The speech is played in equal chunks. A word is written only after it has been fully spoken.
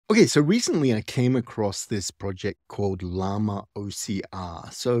Okay, so recently I came across this project called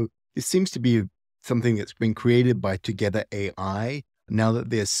LlamaOCR. So this seems to be something that's been created by Together.AI now that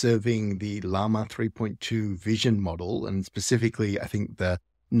they're serving the Llama 3.2 vision model, and specifically, I think the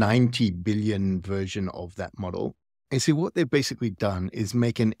 90 billion version of that model. And so what they've basically done is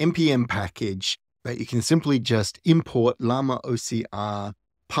make an NPM package that you can simply just import LlamaOCR,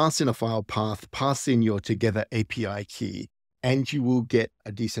 pass in a file path, pass in your Together API key, and you will get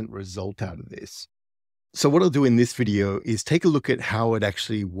a decent result out of this. So what I'll do in this video is take a look at how it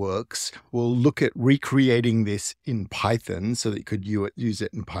actually works. We'll look at recreating this in Python so that you could use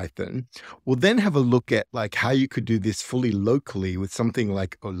it in Python. We'll then have a look at how you could do this fully locally with something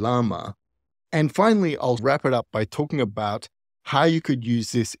like Llama. And finally, I'll wrap it up by talking about how you could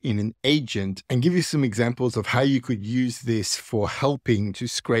use this in an agent and give you some examples of how you could use this for helping to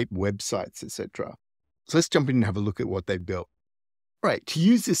scrape websites, etc. So let's jump in and have a look at what they built. Right, to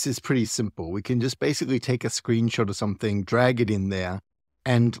use this is pretty simple. We can just basically take a screenshot of something, drag it in there,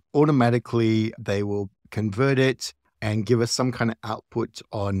 and automatically they will convert it and give us some kind of output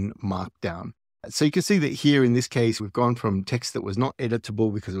on Markdown. So you can see that here in this case, we've gone from text that was not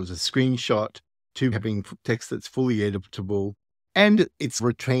editable because it was a screenshot to having text that's fully editable, and it's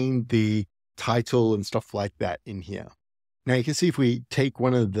retained the title and stuff like that in here. Now you can see if we take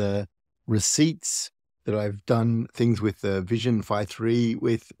one of the receipts that I've done things with the Vision 5.3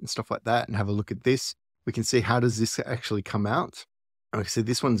 with and stuff like that, and have a look at this, we can see how does this actually come out. Like I said,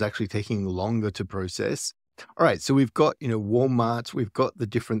 this one's actually taking longer to process. All right, so we've got, Walmart, we've got the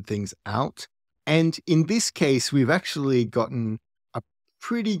different things out. And in this case, we've actually gotten a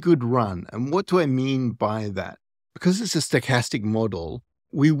pretty good run. And what do I mean by that? Because it's a stochastic model,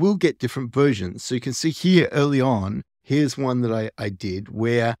 we will get different versions. So you can see here early on, here's one that I did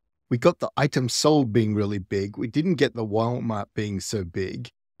where we got the items sold being really big. We didn't get the Walmart being so big.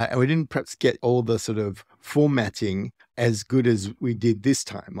 And we didn't perhaps get all the sort of formatting as good as we did this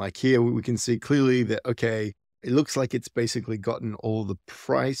time. Like here, we can see clearly that, okay, it looks like it's basically gotten all the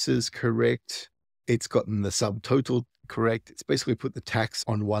prices correct. It's gotten the subtotal correct. It's basically put the tax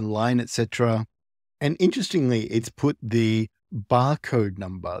on one line, etc. And interestingly, it's put the barcode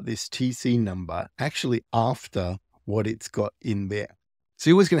number, this TC number, actually after what it's got in there. So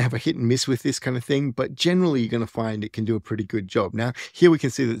you're always going to have a hit and miss with this kind of thing, but generally you're going to find it can do a pretty good job. Now, here we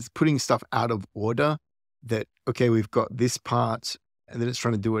can see that it's putting stuff out of order, that, okay, we've got this part, and then it's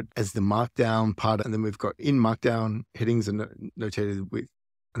trying to do it as the Markdown part, and then we've got in Markdown headings are notated with,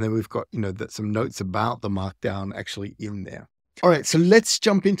 and then we've got, some notes about the Markdown actually in there. All right, so let's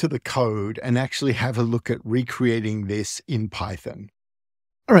jump into the code and actually have a look at recreating this in Python.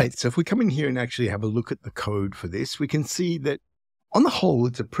 All right, so if we come in here and actually have a look at the code for this, we can see that on the whole,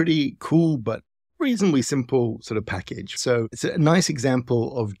 it's a pretty cool but reasonably simple sort of package. So it's a nice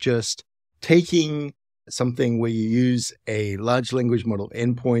example of just taking something where you use a large language model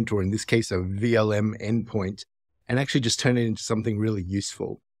endpoint, or in this case, a VLM endpoint, and actually just turn it into something really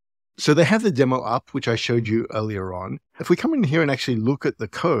useful. So they have the demo up, which I showed you earlier on. If we come in here and actually look at the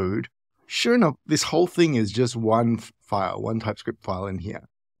code, sure enough, this whole thing is just one file, one TypeScript file in here.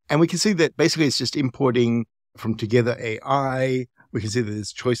 And we can see that basically it's just importing from Together AI. We can see that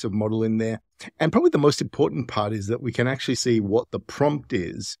there's choice of model in there. And probably the most important part is that we can actually see what the prompt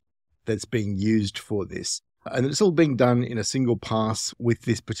is that's being used for this. And it's all being done in a single pass with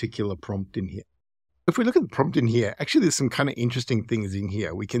this particular prompt in here. If we look at the prompt in here, actually there's some kind of interesting things in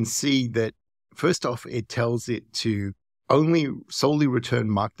here. We can see that first off, it tells it to only solely return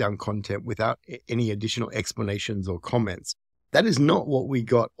Markdown content without any additional explanations or comments. That is not what we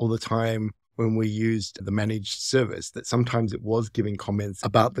got all the time when we used the managed service, that sometimes it was giving comments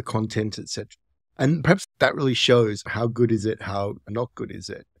about the content, etc. And perhaps that really shows how good is it, how not good is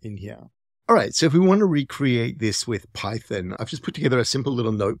it in here. All right, so if we want to recreate this with Python, I've just put together a simple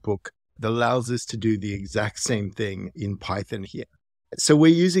little notebook that allows us to do the exact same thing in Python here. So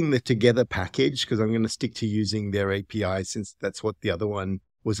we're using the Together package because I'm going to stick to using their API since that's what the other one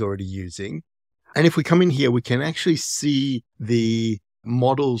was already using. And if we come in here, we can actually see the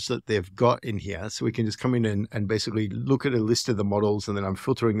models that they've got in here. So we can just come in and basically look at a list of the models, and then I'm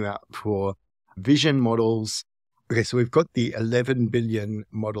filtering that for vision models. Okay, so we've got the 11 billion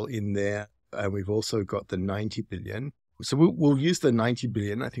model in there, and we've also got the 90 billion. So we'll use the 90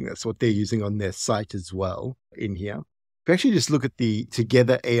 billion. I think that's what they're using on their site as well in here. If we actually just look at the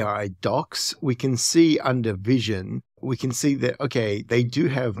Together.AI Docs, we can see under vision, we can see that, okay, they do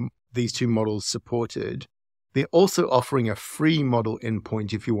have these two models supported. They're also offering a free model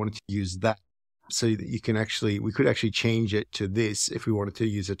endpoint if you wanted to use that. so that you can actually, we could actually change it to this if we wanted to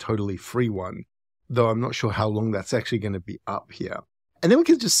use a totally free one, though I'm not sure how long that's actually going to be up here. And then we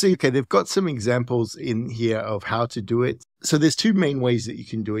can just see, okay, they've got some examples in here of how to do it. So there's two main ways that you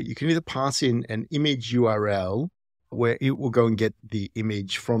can do it. You can either pass in an image URL where it will go and get the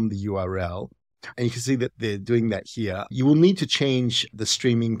image from the URL. And you can see that they're doing that here. You will need to change the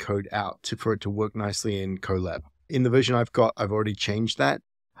streaming code out for it to work nicely in Colab. In the version I've got, I've already changed that.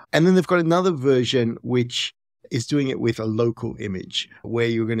 And then they've got another version which is doing it with a local image where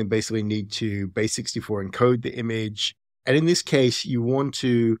you're going to basically need to base64 encode the image. And in this case, you want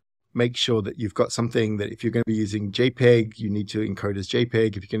to make sure that you've got something that if you're going to be using JPEG, you need to encode as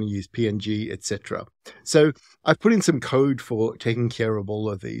JPEG. If you're going to use PNG, etc. So I've put in some code for taking care of all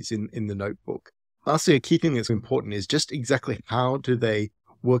of these in the notebook. Lastly, a key thing that's important is just exactly how do they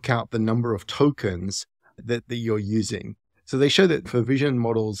work out the number of tokens that you're using. So they show that for vision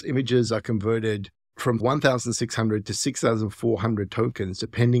models, images are converted from 1,600 to 6,400 tokens,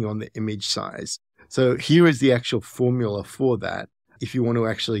 depending on the image size. So here is the actual formula for that. If you want to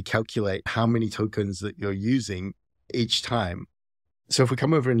actually calculate how many tokens that you're using each time. So if we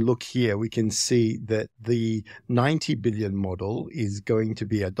come over and look here, we can see that the 90 billion model is going to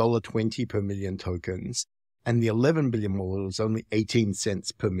be $1.20 per million tokens. And the 11 billion model is only 18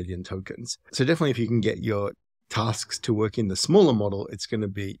 cents per million tokens. So definitely if you can get your tasks to work in the smaller model, it's going to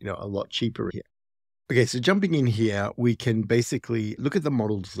be, a lot cheaper here. Okay, so jumping in here, we can basically look at the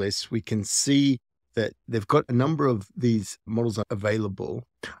models list. We can see that they've got a number of these models available.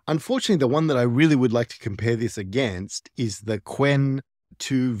 Unfortunately, the one that I really would like to compare this against is the Qwen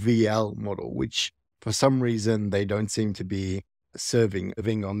 2VL model, which for some reason they don't seem to be serving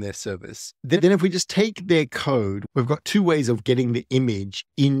on their service. Then if we just take their code, we've got two ways of getting the image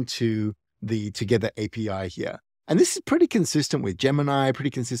into the Together API here. And this is pretty consistent with Gemini, pretty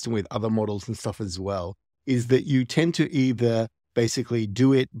consistent with other models and stuff as well, is that you tend to either basically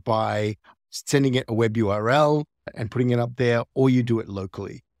do it by sending it a web URL and putting it up there, or you do it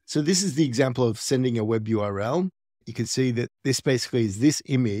locally. So this is the example of sending a web URL. You can see that this basically is this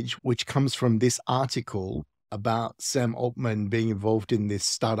image, which comes from this article about Sam Altman being involved in this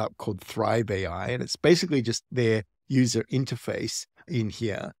startup called Thrive AI. And it's basically just their user interface in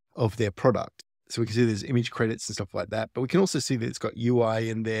here of their product. So we can see there's image credits and stuff like that, but we can also see that it's got UI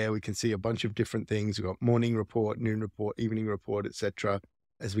in there. We can see a bunch of different things. We've got morning report, noon report, evening report, etc.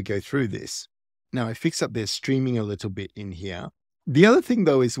 as we go through this. Now I fix up their streaming a little bit in here. The other thing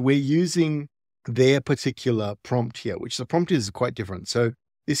though is we're using their particular prompt here, which the prompt is quite different. So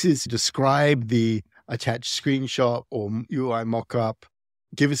this is describe the attached screenshot or UI mockup,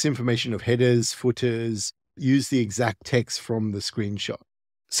 give us information of headers, footers, use the exact text from the screenshot.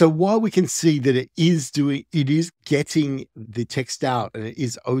 So while we can see that it is getting the text out and it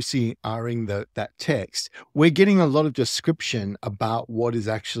is OCRing that text, we're getting a lot of description about what is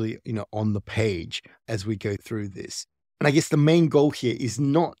actually, on the page as we go through this. And I guess the main goal here is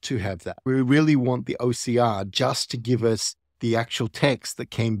not to have that. We really want the OCR just to give us the actual text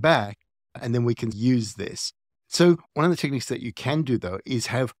that came back, and then we can use this. So one of the techniques that you can do though is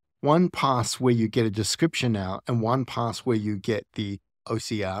have one pass where you get a description out and one pass where you get the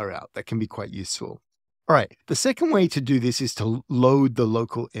OCR out. That can be quite useful. All right. The second way to do this is to load the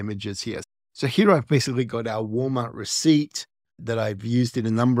local images here. So here I've basically got our Walmart receipt that I've used in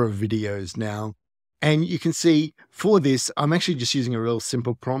a number of videos now. And you can see for this, I'm actually just using a real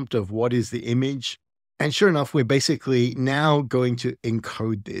simple prompt of what is the image. And sure enough, we're basically now going to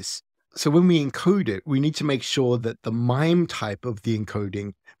encode this. So when we encode it, we need to make sure that the MIME type of the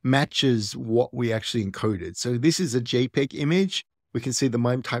encoding matches what we actually encoded. So this is a JPEG image. We can see the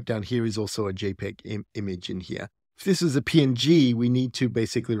MIME type down here is also a JPEG image in here. If this is a PNG, we need to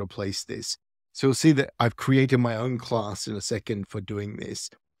basically replace this. So you'll see that I've created my own class in a second for doing this.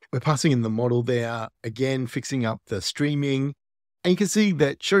 We're passing in the model there, again, fixing up the streaming. And you can see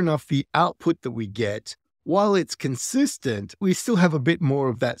that sure enough, the output that we get, while it's consistent, we still have a bit more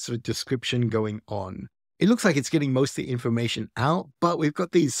of that sort of description going on. It looks like it's getting most of the information out, but we've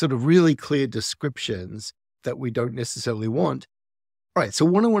got these sort of really clear descriptions that we don't necessarily want. All right, so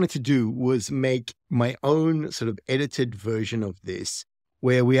what I wanted to do was make my own sort of edited version of this,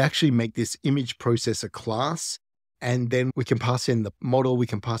 where we actually make this image processor class, and then we can pass in the model, we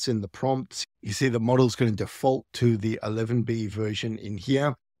can pass in the prompts. You see the model's going to default to the 11B version in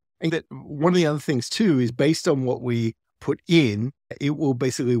here. And that one of the other things too is based on what we put in, it will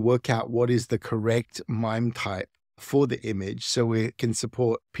basically work out what is the correct MIME type for the image. So we can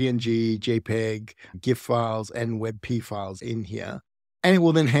support PNG, JPEG, GIF files, and WebP files in here. And it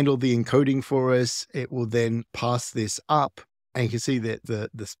will then handle the encoding for us. It will then pass this up. And you can see that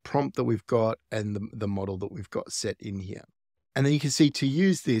this prompt that we've got and the model that we've got set in here. And then you can see to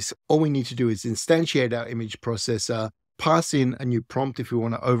use this, all we need to do is instantiate our image processor, pass in a new prompt if we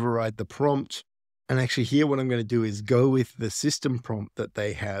want to override the prompt. And actually here, what I'm going to do is go with the system prompt that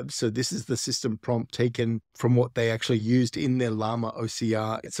they have. So this is the system prompt taken from what they actually used in their Llama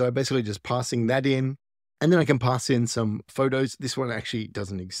OCR. So I'm basically just passing that in, and then I can pass in some photos. This one actually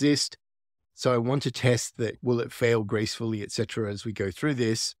doesn't exist. So I want to test that, will it fail gracefully, etc. as we go through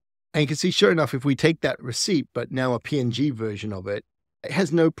this. And you can see, sure enough, if we take that receipt, but now a PNG version of it, it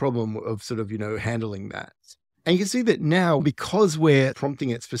has no problem of sort of, handling that. And you can see that now, because we're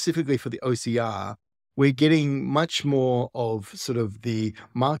prompting it specifically for the OCR, we're getting much more of sort of the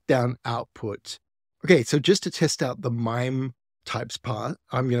Markdown output. Okay, so just to test out the MIME types part,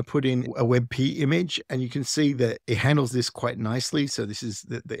 I'm going to put in a WebP image, and you can see that it handles this quite nicely. So this is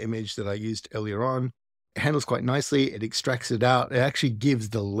the image that I used earlier on. It handles quite nicely. It extracts it out. It actually gives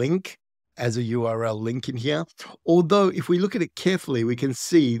the link as a URL link in here. Although if we look at it carefully, we can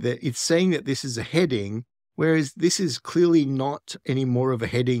see that it's saying that this is a heading, whereas this is clearly not any more of a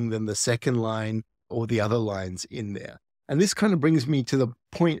heading than the second line or the other lines in there. And this kind of brings me to the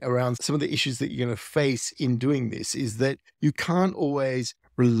point around some of the issues that you're going to face in doing this, is that you can't always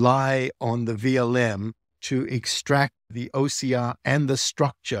rely on the VLM to extract the OCR and the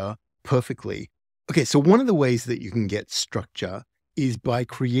structure perfectly. Okay, so one of the ways that you can get structure is by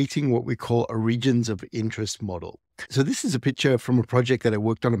creating what we call a regions of interest model. So this is a picture from a project that I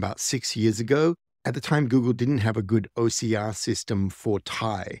worked on about 6 years ago. At the time, Google didn't have a good OCR system for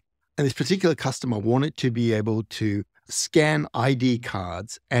Thai. And this particular customer wanted to be able to scan ID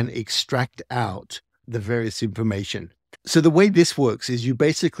cards and extract out the various information. So the way this works is you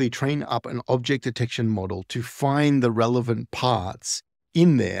basically train up an object detection model to find the relevant parts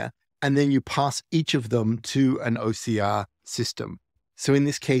in there, and then you pass each of them to an OCR system. So in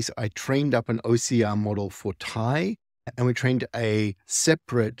this case, I trained up an OCR model for Thai, and we trained a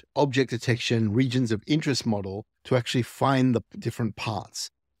separate object detection regions of interest model to actually find the different parts.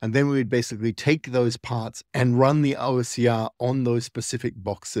 And then we would basically take those parts and run the OCR on those specific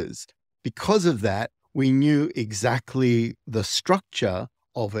boxes. Because of that, we knew exactly the structure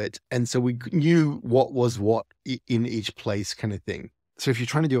of it. And so we knew what was what in each place, kind of thing. So if you're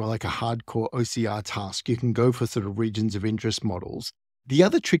trying to do like a hardcore OCR task, you can go for sort of regions of interest models. The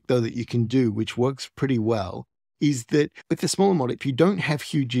other trick, though, that you can do, which works pretty well, is that with the smaller model, if you don't have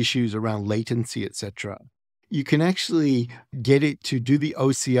huge issues around latency, etc., you can actually get it to do the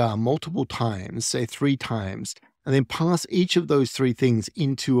OCR multiple times, say 3 times, and then pass each of those 3 things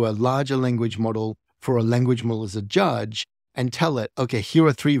into a larger language model for a language model as a judge, and tell it, okay, here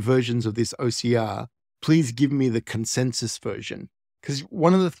are 3 versions of this OCR. Please give me the consensus version. Because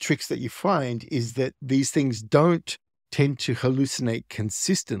one of the tricks that you find is that these things don't tend to hallucinate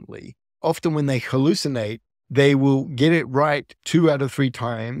consistently. Often when they hallucinate, they will get it right 2 out of 3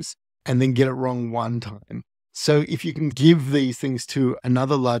 times and then get it wrong 1 time. So if you can give these things to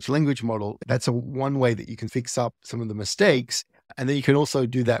another large language model, that's one way that you can fix up some of the mistakes. And then you can also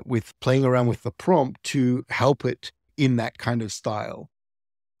do that with playing around with the prompt to help it in that kind of style.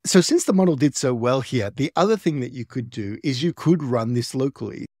 So since the model did so well here, the other thing that you could do is you could run this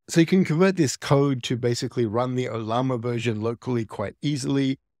locally. So you can convert this code to basically run the Llama version locally quite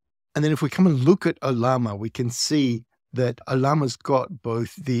easily. And then if we come and look at Llama, we can see that Llama's got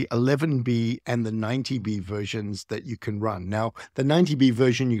both the 11B and the 90B versions that you can run. Now, the 90B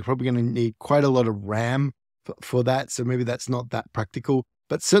version, you're probably going to need quite a lot of RAM for that. So maybe that's not that practical.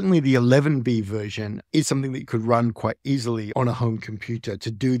 But certainly the 11B version is something that you could run quite easily on a home computer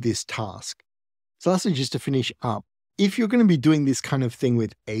to do this task. So lastly, just to finish up, if you're going to be doing this kind of thing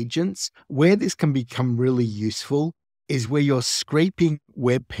with agents, where this can become really useful is where you're scraping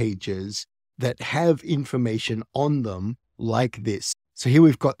web pages that have information on them like this. So here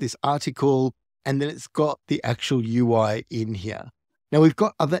we've got this article, and then it's got the actual UI in here. Now we've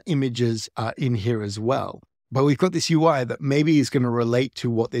got other images in here as well, but we've got this UI that maybe is going to relate to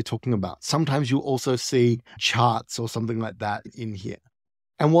what they're talking about. Sometimes you'll also see charts or something like that in here.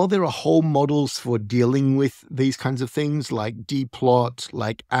 And while there are whole models for dealing with these kinds of things like dplot,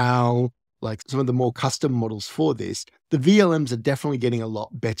 like OWL, like some of the more custom models for this, the VLMs are definitely getting a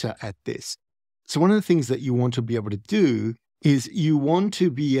lot better at this. So one of the things that you want to be able to do is you want to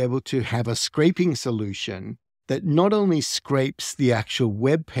be able to have a scraping solution that not only scrapes the actual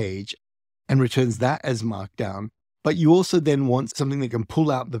web page and returns that as Markdown, but you also then want something that can pull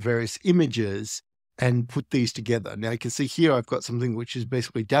out the various images and put these together. Now you can see here, I've got something which is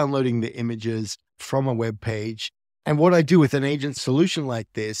basically downloading the images from a web page. And what I do with an agent solution like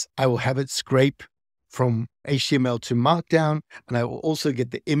this, I will have it scrape from HTML to Markdown, and I will also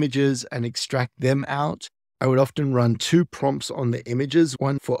get the images and extract them out. I would often run 2 prompts on the images,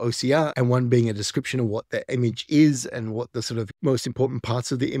 one for OCR and one being a description of what the image is and what the sort of most important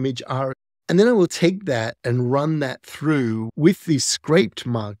parts of the image are. And then I will take that and run that through with the scraped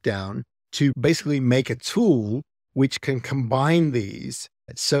Markdown to basically make a tool which can combine these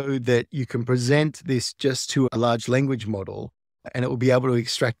so that you can present this just to a large language model and it will be able to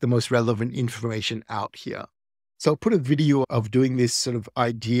extract the most relevant information out here. So I'll put a video of doing this sort of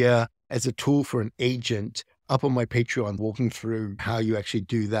idea as a tool for an agent up on my Patreon, walking through how you actually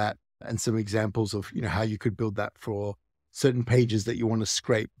do that and some examples of, how you could build that for certain pages that you want to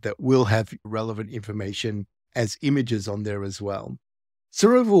scrape that will have relevant information as images on there as well.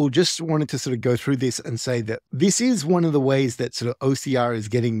 So overall, just wanted to sort of go through this and say that this is one of the ways that sort of OCR is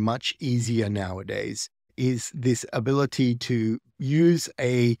getting much easier nowadays, is this ability to use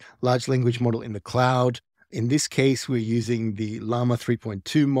a large language model in the cloud. In this case, we're using the Llama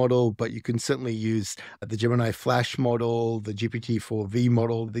 3.2 model, but you can certainly use the Gemini Flash model, the GPT-4V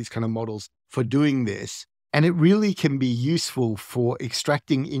model, these kind of models for doing this. And it really can be useful for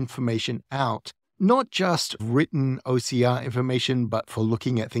extracting information out, not just written OCR information, but for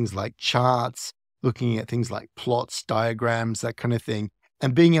looking at things like charts, looking at things like plots, diagrams, that kind of thing,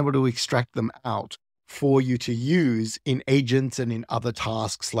 and being able to extract them out for you to use in agents and in other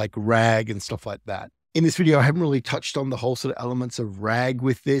tasks like RAG and stuff like that. In this video, I haven't really touched on the whole sort of elements of RAG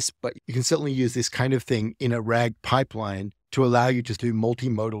with this, but you can certainly use this kind of thing in a RAG pipeline to allow you to do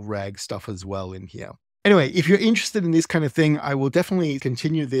multimodal RAG stuff as well in here. Anyway, if you're interested in this kind of thing, I will definitely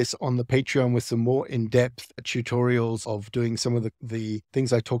continue this on the Patreon with some more in-depth tutorials of doing some of the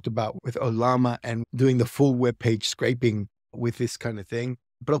things I talked about with Llama and doing the full web page scraping with this kind of thing.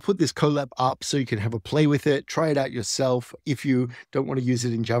 But I'll put this Colab up so you can have a play with it, try it out yourself. If you don't want to use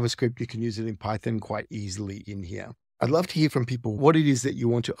it in JavaScript, you can use it in Python quite easily in here. I'd love to hear from people what it is that you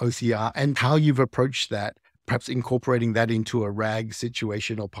want to OCR and how you've approached that, perhaps incorporating that into a RAG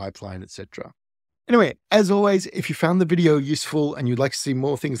situation or pipeline, etc. Anyway, as always, if you found the video useful and you'd like to see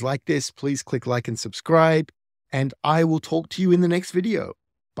more things like this, please click like and subscribe, and I will talk to you in the next video.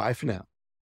 Bye for now.